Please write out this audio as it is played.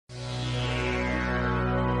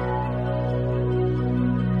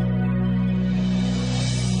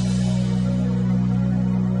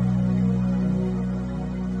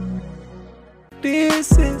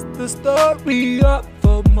This is the story of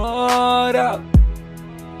a murder.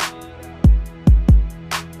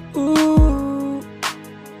 Ooh,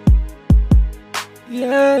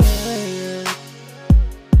 yeah.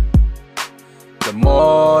 The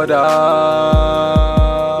murder.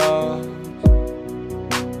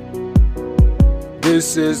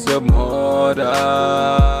 This is the murder.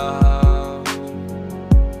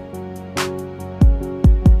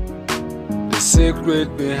 The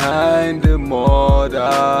secret behind the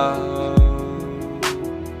murder.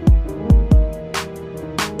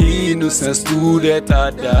 Innocent students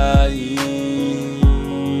are dying.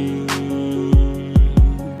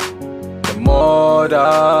 The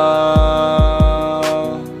murder.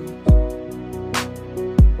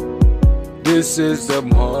 This is the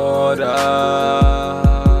murder.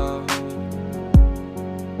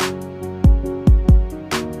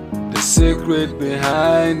 The secret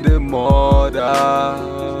behind the murder.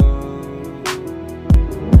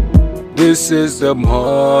 This is the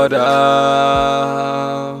murder.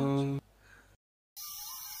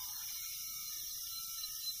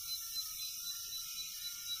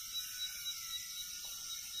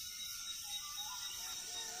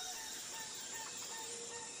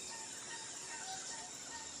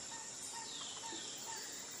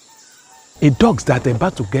 A dogs that are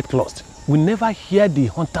about to get lost will never hear the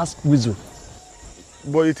hunter's whistle.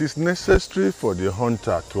 But it is necessary for the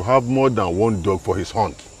hunter to have more than one dog for his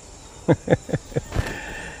hunt.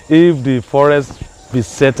 If the forest be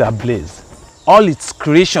set ablaze, all its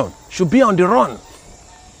creation should be on the run.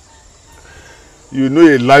 You know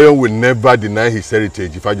a lion will never deny his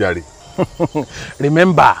heritage, Ifajari.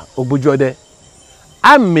 Remember, Ogbujode,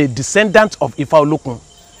 I'm a descendant of Ifa Olokun,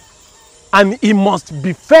 and he must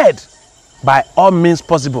be fed by all means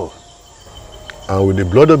possible. And with the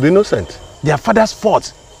blood of the innocent. Their father's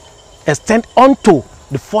fault extend onto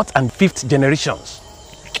the 4th and 5th generations.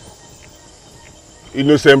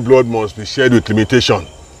 Innocent blood must be shed with limitation.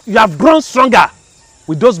 You have grown stronger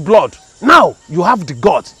with those blood. Now you have the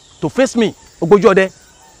guts to face me, Ogbojode.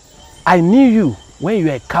 I knew you when you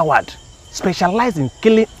were a coward, specialized in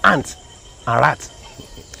killing ants and rats.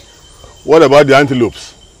 What about the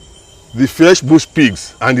antelopes, the fresh bush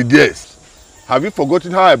pigs, and the deers? Have you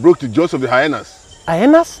forgotten how I broke the jaws of the hyenas?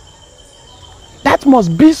 Hyenas? That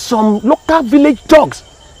must be some local village dogs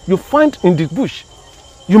you find in the bush.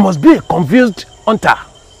 You must be a confused hunter.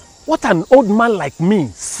 What an old man like me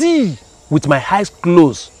see with my eyes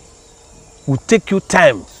closed will take you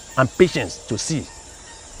time and patience to see.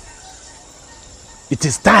 It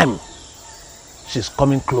is time. She's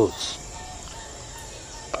coming close.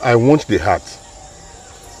 I want the heart.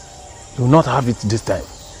 You will not have it this time.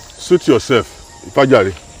 Suit yourself,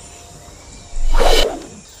 Ifajari.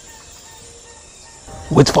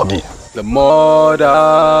 Wait for me. The murder.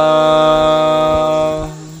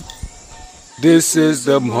 This is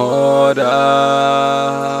the murder.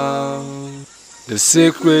 The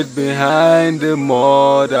secret behind the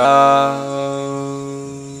murder.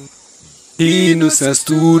 Innocent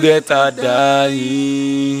students are dying.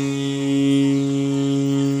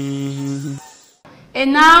 A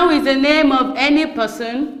noun is the name of any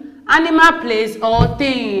person, animal, place, or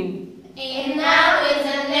thing. A noun is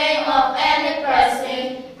the name of any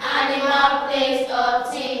person, animal, place, or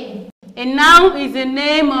thing. A noun is the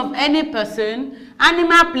name of any person,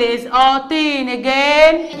 animal, place, or thing.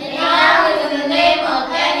 Again. A noun is the name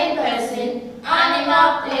of any person,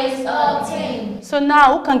 animal, place, or thing. So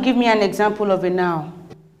now, who can give me an example of a noun?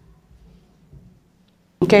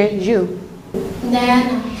 Okay, you.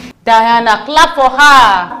 Diana. Diana, clap for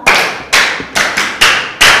her.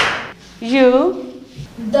 You.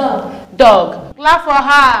 Dog. Dog, clap for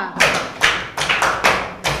her.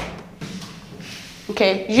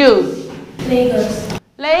 Okay, you. Lagos.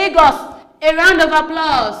 Lagos, a round of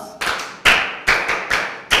applause.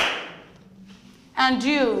 And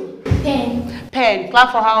you. Pen. Pen,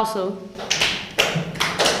 clap for her also.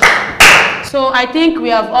 So I think we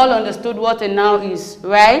have all understood what a noun is,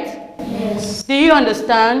 right? Yes. Do you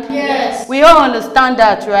understand? Yes. We all understand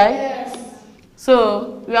that, right? Yes.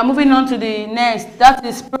 So we are moving on to the next. That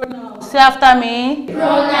is pronoun. Say after me.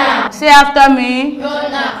 Pronoun. Say after me.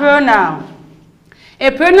 Pronoun. Pronoun. A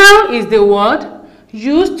pronoun is the word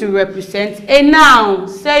used to represent a noun.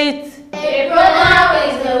 Say it. A pronoun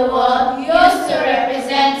is the word used to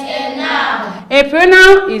represent a noun. A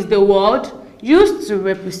pronoun is the word used to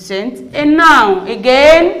represent a noun.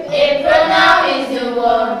 Again. A pronoun is the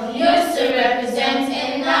word used to represent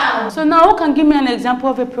a noun. So now who can give me an example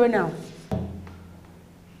of a pronoun?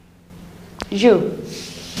 You.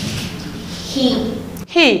 He.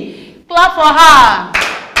 He. Clap for her.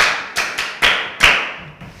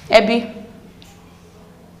 Abby.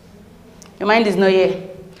 Your mind is not here.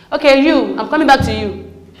 Okay, you. I'm coming back to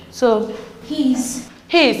you. So, His.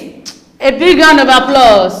 A big round of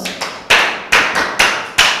applause.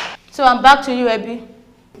 So I'm back to you, Abby.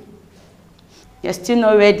 You're still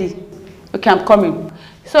not ready. Okay, I'm coming.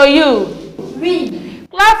 So you. Read.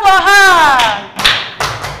 Clap for her.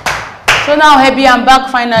 So now, Abby, I'm back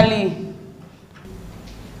finally.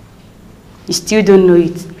 You still don't know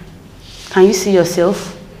it. Can you see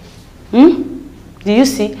yourself? Do you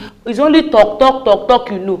see? It's only talk,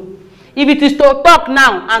 you know. If it is to talk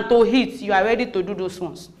now and to hit, you are ready to do those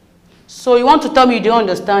ones. So you want to tell me you don't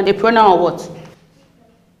understand a pronoun or what?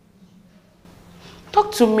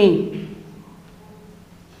 Talk to me.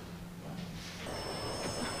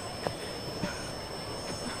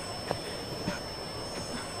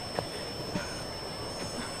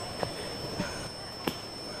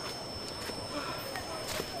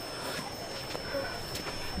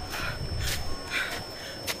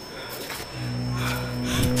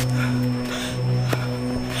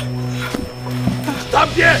 Stop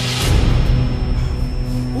there!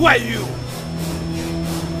 Who are you?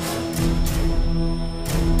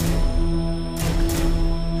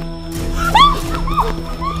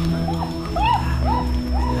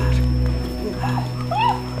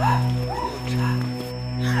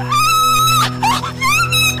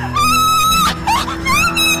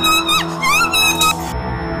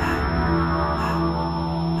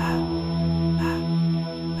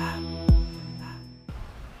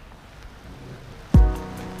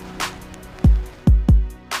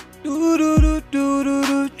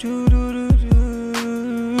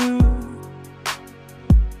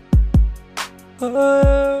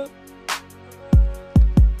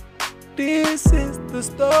 This is the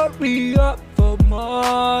story of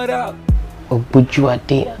Orhorha.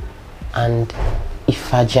 Obujuade and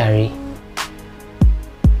Ifajari.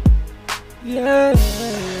 Yeah.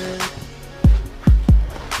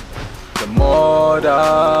 The mother.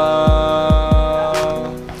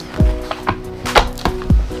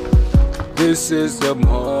 This is the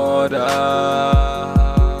mother.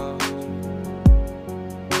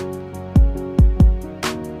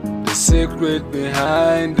 The secret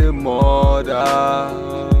behind the mother.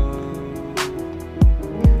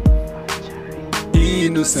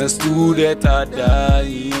 Innocent students are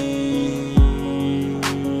dying.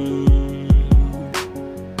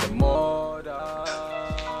 The mother.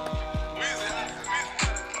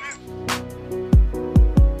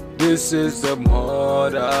 This is the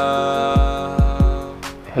mother.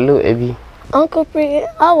 Hello, Abby. Uncle Pri,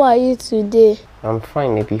 how are you today? I'm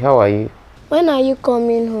fine, Abby. How are you? When are you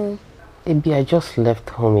coming home? Abby, I just left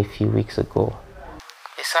home a few weeks ago.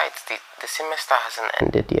 Besides, the semester hasn't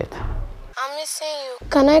ended yet. I'm missing you.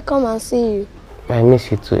 Can I come and see you? I miss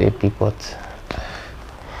you too, Abby, but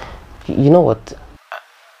you know what?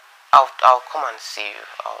 I'll come and see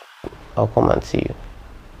you. I'll come and see you.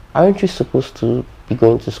 Aren't you supposed to be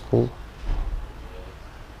going to school?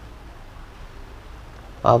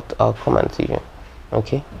 I'll come and see you.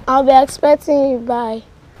 Okay? I'll be expecting you. Bye.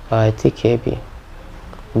 Alright, take care, Abby.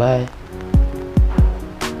 Bye.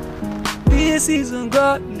 This is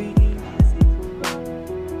ungodly.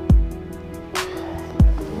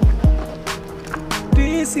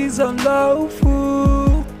 This is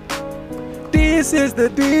unlawful. This is the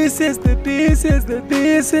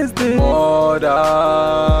murder.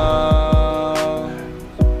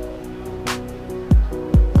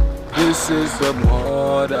 This is the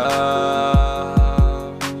murder.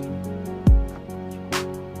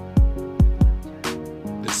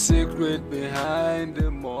 The secret behind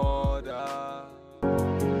the murder.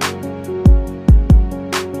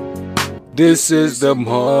 This is the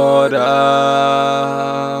murder.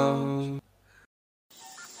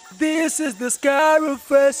 This is the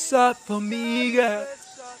Scarface shot for me, yeah.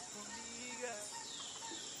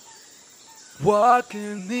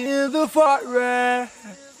 Walking in the forest.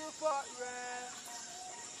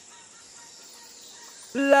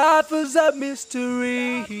 Life is a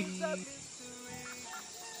mystery.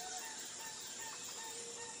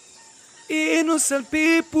 Innocent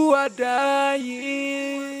people are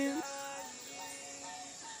dying.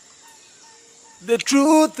 The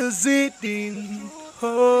truth is eating.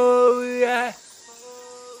 Oh yeah.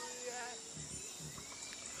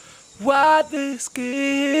 What is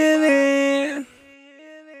killing?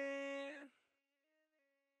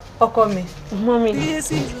 Okome, Mommy.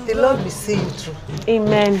 the Lord will see you through.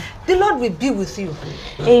 Amen. The Lord will be with you.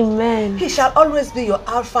 Amen. He shall always be your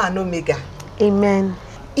Alpha and Omega. Amen.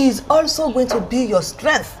 He is also going to be your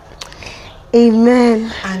strength.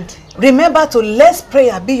 Amen. And remember to let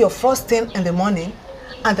prayer be your first thing in the morning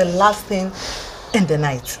and the last thing in the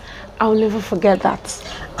night. I'll never forget that.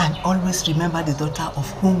 And always remember the daughter of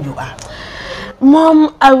whom you are.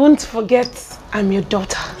 Mom, I won't forget I'm your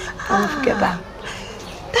daughter. I won't forget that.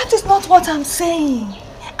 That is not what I'm saying.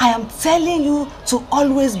 I am telling you to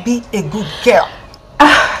always be a good girl.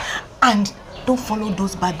 And don't follow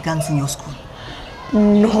those bad gangs in your school.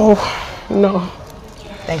 No.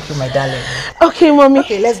 Thank you, my darling. Okay, Mommy.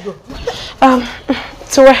 Okay, let's go.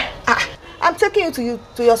 To where? I'm taking you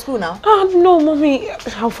to your school now. No, Mommy.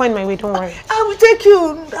 I'll find my way, don't worry. I will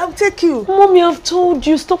take you. Mommy, I've told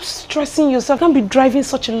you, stop stressing yourself. Can't be driving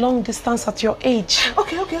such a long distance at your age.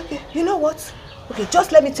 Okay. You know what? Okay,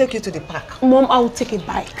 just let me take you to the park. Mom, I will take a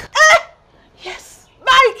bike. Yes,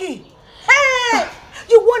 bikey. Hey,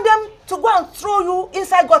 you want them to go and throw you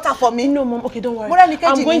inside gutter for me? No, Mom. Okay, don't worry.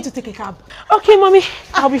 I'm going to take a cab. Okay, Mommy.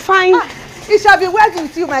 I'll be fine. It shall be well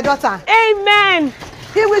with you, my daughter. Amen.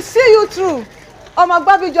 He will see you through. Ọmọ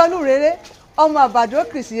Babi Jonu rere, ọmọ Àbàdo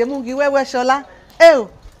Kristi Yemungi wewe Shola.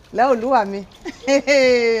 Le Oluwa mi.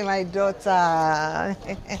 My daughter.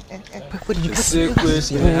 The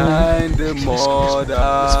secret behind the murder.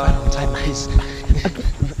 Let's find out time, guys.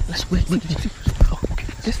 Let's wait.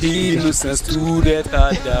 The innocent student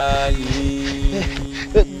are dying.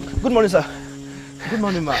 Good morning, sir. Good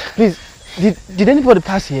morning, ma. Please, did anybody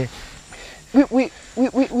pass here? We've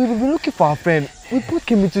been looking for our friend. We both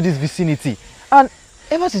came into this vicinity, and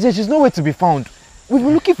ever since then, she's nowhere to be found. We've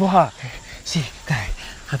been looking for her. See, guy,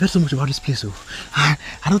 I've heard so much about this place, oh. I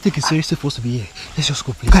don't think it's seriously supposed to be here. Let's just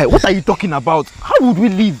go, please. Guy, what are you talking about? How would we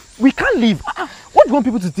leave? We can't leave. What do you want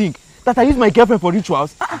people to think? That I use my girlfriend for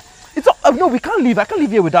rituals? No, we can't leave. I can't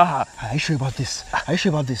live here without her. Are you sure about this? Are you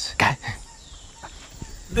sure about this? Guy.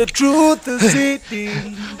 The truth is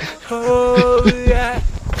sitting. Oh, yeah.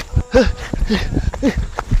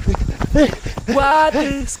 What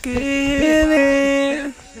is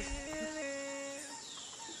killing?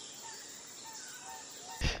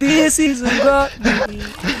 This is what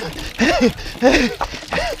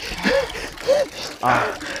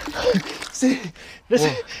See,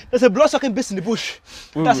 there's a blood-sucking beast in the bush.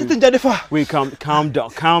 That's sitting Jennifer. Wait, calm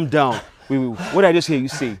down. Wait, what did I just hear you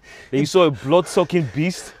say? That you saw a blood-sucking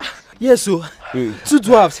beast? Yes, so two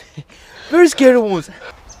dwarves, very scary ones.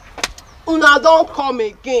 Una don't come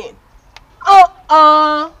again.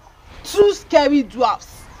 Two scary dwarfs.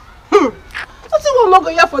 Nothing will not go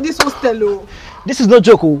here for this hostel, oh. This is no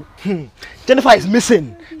joke, oh. Jennifer is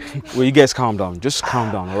missing. Well, you guys calm down. Just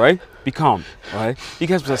calm down, alright? Be calm, alright? You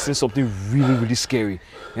guys must have seen something really scary.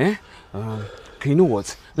 Eh? Okay, you know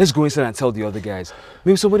what? Let's go inside and tell the other guys.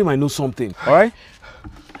 Maybe somebody might know something, alright?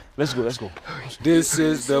 Let's go. This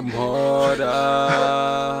is the murder.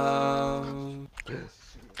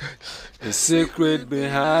 The secret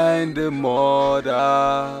behind the murder.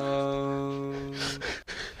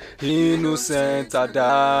 Innocent are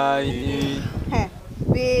dying.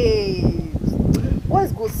 Babes,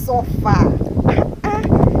 what's go so far?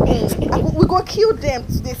 We go kill them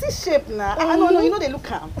today. See shape now. No, you know they look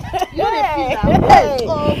calm. You know they feel now. Hey.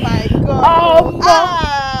 Oh my God.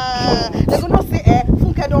 They're gonna say,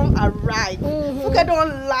 Funke don't arrive. Funke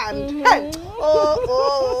don't land. Hey.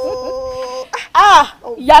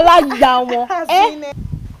 Yala yawo.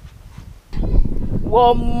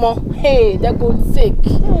 One more. Hey, they go take.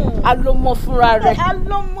 Alomo funra re.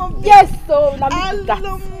 Alomo. Yes, so.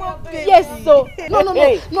 Alomo. Yes, so.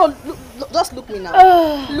 No. Just look me now.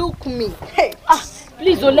 Look me. Hey.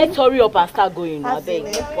 Please don't let's hurry up and start going. I beg.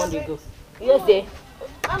 When you go. Yes, there.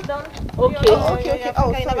 I'm done. Okay. Oh,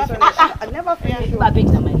 sorry. I never finished. My big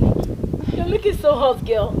on my leg. You're looking so hot,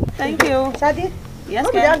 girl. Thank you. Shadi? Yes,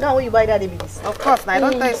 okay. That gown where you buy that babies. Of course. Now, I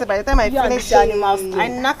don't tell you, so by the time I finish the animals,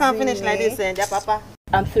 I'm not gonna finish like this, and papa.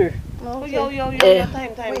 I'm through. Yo,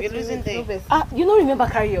 time. You're losing day. You don't remember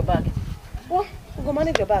carry your bag? What? You go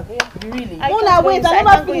manage your bag, yeah? Really? I wait, I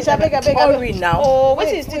never finish. I beg. Hurry now. Oh, what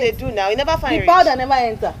is still they do now? You never find the powder never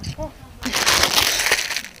enter.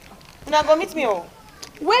 Now go meet me, oh.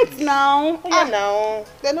 Wait now. Yeah, now.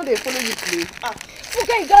 They know they follow you play.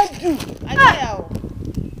 Okay, don't do. I tell you.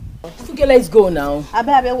 Okay, let's go now. I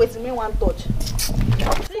bet wait, me one touch.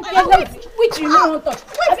 Which you don't touch?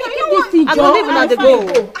 Wait, I'm gonna leave now the go.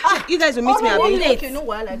 You guys will meet me, Abby. Okay, no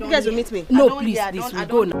while I don't. You guys will meet me. No, please, we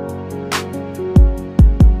go now.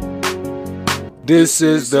 This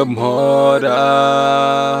is the murder.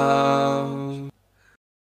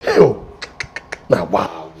 Hey, now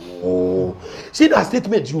wow. Oh. See that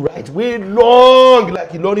statement you write way long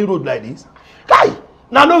like a lonely road like this? Guy,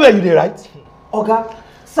 now know where you dey write? Oga,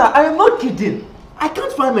 sir, I am not kidding. I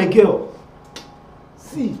can't find my girl.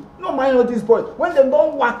 See, no mind all these boys. When they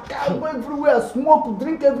don't walk out, go everywhere, smoke,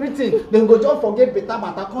 drink everything, then go just forget better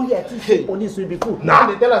matter. Come here, say police will be full. Nah.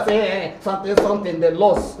 They tell us say something they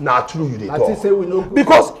lost. Nah, true you dey talk. Say we know.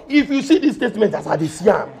 Because if you see this statement as I dey see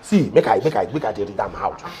am, see, make I read am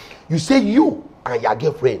out. You say you and your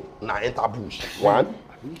girlfriend na enter bush. One.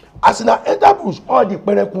 As in enter bush, all the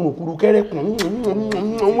when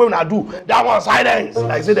I do that one silence,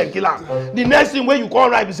 like say they kill him. The next thing when you call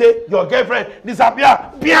right, you say your girlfriend disappear.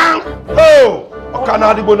 Piang! Oh!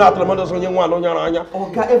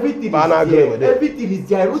 Okay, everything is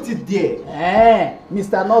there. I wrote it there.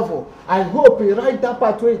 Mr. Novel, I hope you write that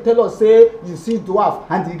part where you tell us say you see dwarf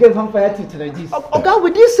and you get vampire teeth like this. Okay,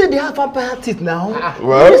 we didn't say they have vampire teeth now.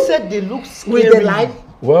 Well, we said they look scary. With the light.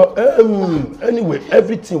 Well, anyway,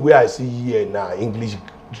 everything where I see here now, English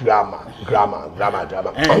grammar.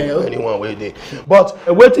 Anyone where they. But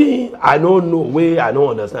waiting, I don't know where I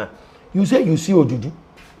don't understand. You say you see Ojuju.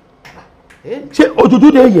 Say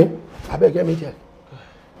Ojuju there here. I beg you, me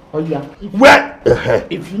Oh yeah. Where?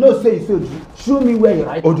 If you know say you see Ojuju, show me where you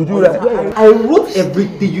write. Ojuju there. I wrote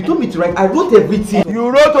everything. You told me to write. I wrote everything. You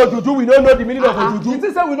wrote Ojuju. We don't know the meaning of Ojuju. You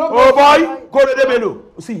say we don't. Oh boy, go to the menu.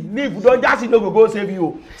 See, leave. Don't just no go save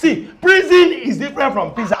you. See, prison is different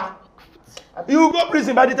from pizza. You go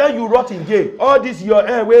prison by the time you rot in jail. All this your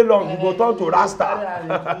hair way long, you go turn to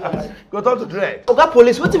rasta. Go turn to dread. Okay,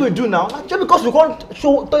 police, what do we do now? Just because we can't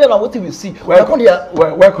show tell you what we see.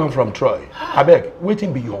 Welcome from Troy. I beg,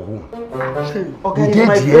 waiting be your home. Okay, he's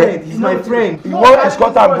my friend. He's my friend. You want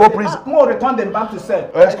escort and go prison? More return them back to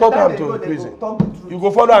cell. Escort them to prison. You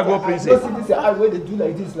go follow and go prison. You see this eye where they do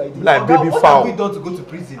like this. Like baby fowl. What have we done to go to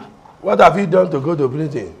prison? What have you done to go to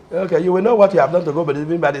prison? Okay, you will know what you have done to go, but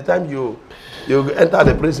even by the time you enter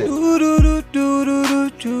the prison.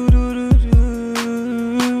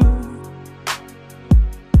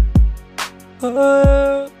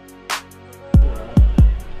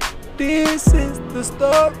 This is the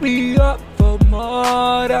story of a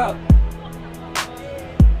murder.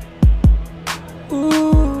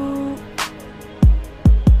 Ooh,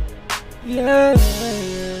 yeah.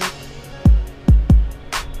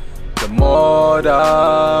 The murder.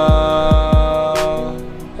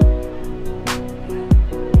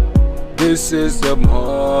 This is the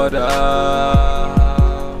murder.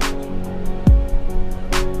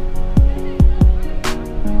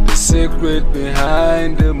 The secret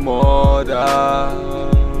behind the murder.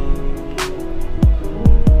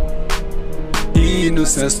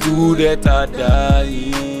 Innocent students are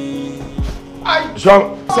dying.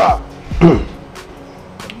 Jean, sir.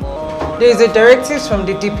 There is a directive from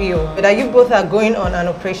the DPO that you both are going on an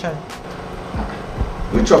operation.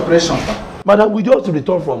 Which operation? Madam, we just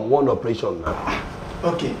returned from one operation now.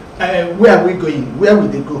 Okay. Where are we going? Where will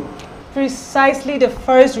they go? Precisely the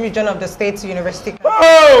first region of the state's university.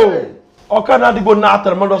 Oh!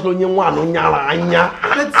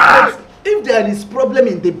 If there is problem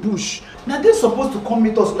in the bush, now they're supposed to come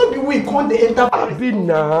meet us. Not be we come the enter.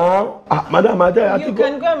 Madam, you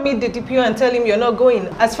can go and meet the DPO and tell him you're not going.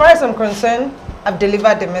 As far as I'm concerned, I've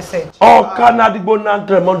delivered the message.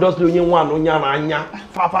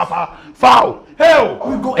 Foul! Hell!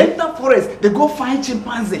 We go enter forest, they go find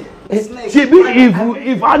chimpanzee.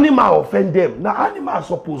 If animal offend them, now animal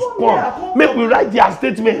supposed come. Make we write their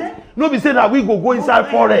statement. No be say that we go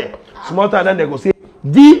inside forest. Small time then they go say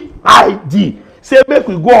DIG. Say make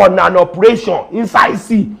we go on an operation inside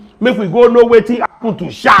sea. Make we go know wetin happen to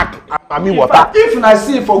shark. I mean water. If I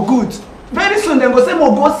see for good, very soon they go say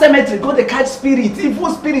more go cemetery, go the catch spirit, evil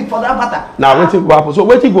spirit for that matter. Now wetin go happen? So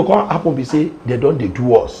wetin go come happen be say they don dey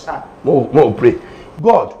do us. More pray.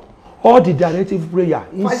 God, all the directive prayer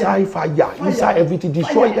inside fire, inside everything,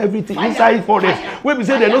 destroy everything, inside forest. When we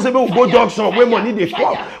say they no say we go junction, where money dey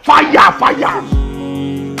come. Fire!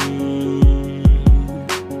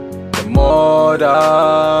 The murder.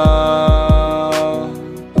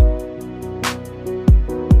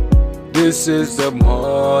 This is the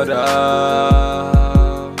murder.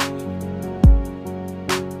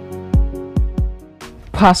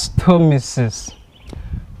 Pastor Mrs.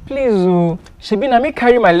 Please, Shebina, me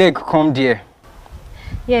carry my leg come there.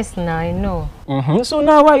 Yes, now I know. So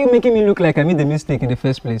now why are you making me look like I made the mistake in the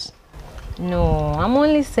first place? No, I'm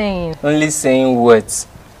only saying. Only saying what?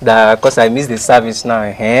 That because I missed the service now,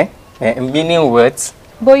 eh? Meaning what?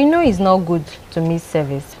 But you know it's not good to miss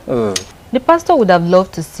service. Oh. The pastor would have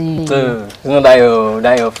loved to see you. It's not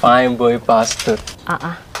that your fine boy pastor.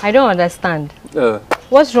 I don't understand.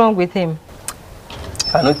 What's wrong with him?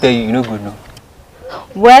 If I don't tell you, you know good no.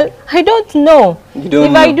 Well, I don't know. You don't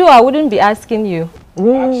if know. I do, I wouldn't be asking you.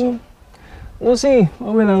 We'll see.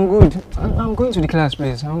 Oh, well, I'm good. I'm going to the class,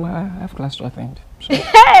 please. I have class to attend. So.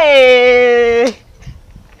 Hey!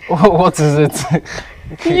 What is it?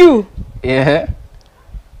 You? Yeah.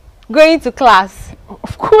 Going to class?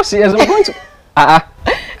 Of course, yes. I'm going to.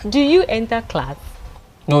 Do you enter class?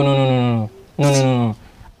 No.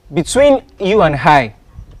 Between you and I,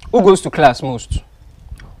 who goes to class most?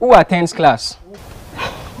 Who attends class?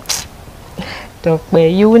 Doctor,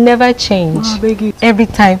 you will never change. Every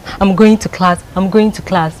time I'm going to class.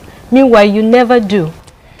 Meanwhile, you never do.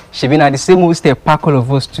 Shebina, the same way step pack all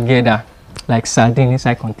of us together, like sardine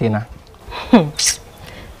inside container.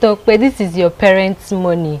 Doctor, this is your parents'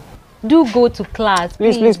 money. Do go to class.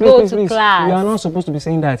 Please go to class. You are not supposed to be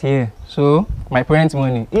saying that here. So, my parents'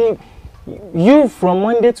 money. You from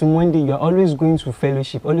Monday to Monday, you are always going to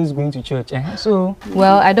fellowship, always going to church. So,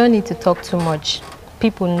 well, I don't need to talk too much.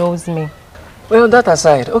 People knows me. Well, that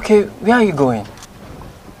aside, okay, where are you going?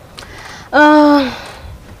 To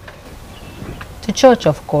church,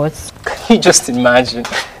 of course. Can you just imagine?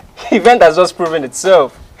 The event has just proven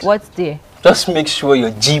itself. What's there? Just make sure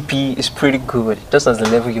your GP is pretty good, just as the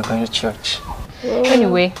level you're going to church.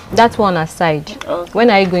 Anyway, that one aside. Okay. When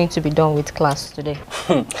are you going to be done with class today?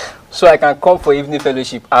 So I can come for evening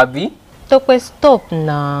fellowship, Abby? Stop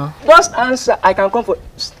now. Just answer. I can come for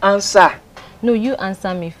answer. No, you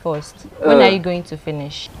answer me first. When are you going to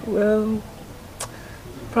finish? Well,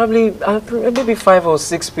 probably maybe 5 or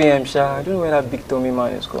 6 p.m. Sha. I don't know where that big tummy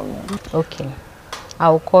man is coming. Okay,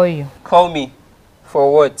 I'll call you. Call me?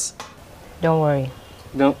 For what? Don't worry.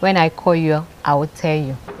 When I call you, I will tell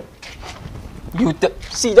you.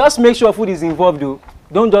 See, just make sure food is involved, though.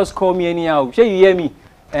 Don't just call me anyhow. Sure, you hear me?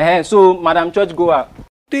 So, Madam Church goer.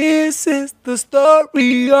 This is the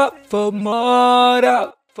story of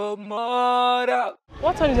Mudhouse.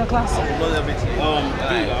 What time is your class?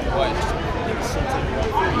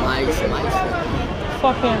 Nice.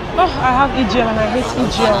 4 p.m. Oh, I have EGL and I hate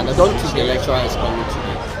EGL. I don't think the lecturer is coming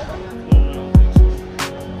today.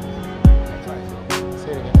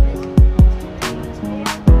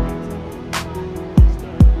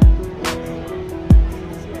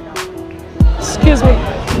 Excuse me.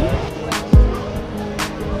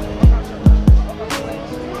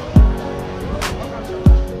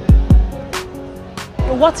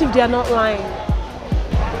 What if they are not lying?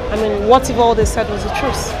 I mean, what if all they said was the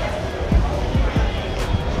truth?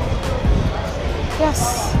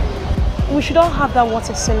 Yes. We should all have that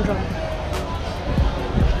water syndrome.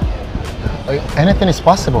 Anything is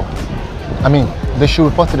possible. I mean, they should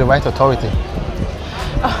report to the right authority.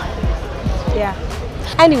 Yeah.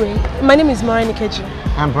 Anyway, my name is Eketunde.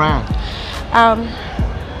 I'm Brian.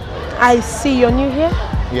 I see you're new here.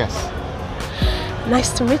 Yes.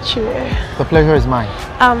 Nice to meet you. The pleasure is mine.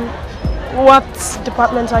 What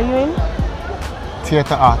department are you in?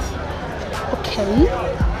 Theater arts. Okay.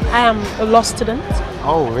 I am a law student.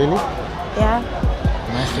 Oh, really? Yeah.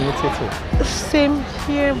 Nice to meet you too. Same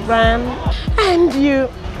here, Brian. And you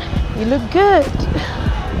look good.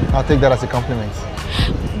 I'll take that as a compliment.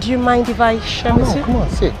 Do you mind if I share with you? Come on,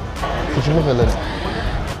 sit. Could you move a little?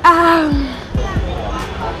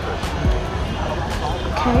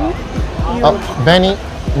 Okay. Benny,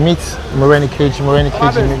 meet Eketunde.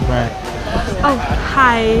 Eketunde, meet Brian. Oh,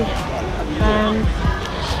 hi.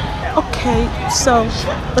 Okay, so,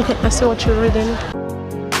 I see what you're reading.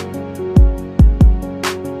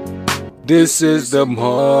 This is the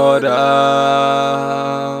Mudhouse.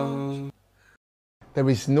 There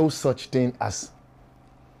is no such thing as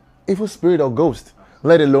evil spirit or ghost,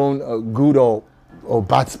 let alone a good or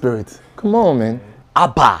bad spirit. Come on, man.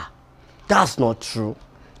 Abba, that's not true.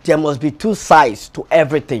 There must be two sides to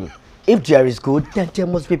everything. If there is good, then there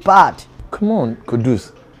must be bad. Come on,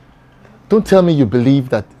 Kudus. Don't tell me you believe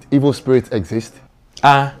that evil spirits exist.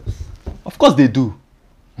 Of course they do.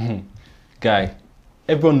 Guy,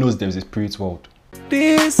 everyone knows there is a spirit world.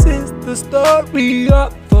 This is the story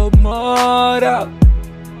of Mudhouse.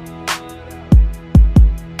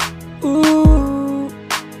 Ooh,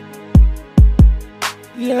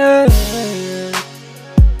 yeah.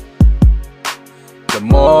 The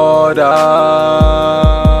Mudhouse.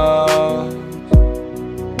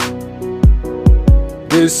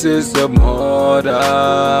 This is the Mudhouse.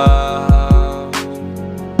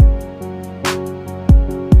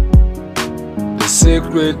 The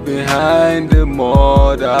secret behind the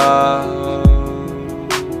Mudhouse.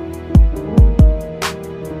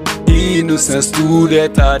 Innocent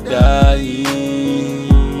students are dying.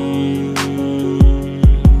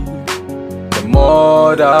 The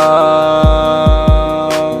Mudhouse.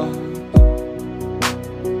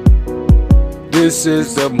 This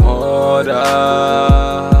is the Mudhouse.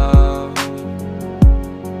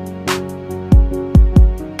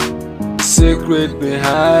 secret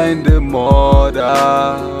behind the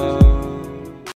murder.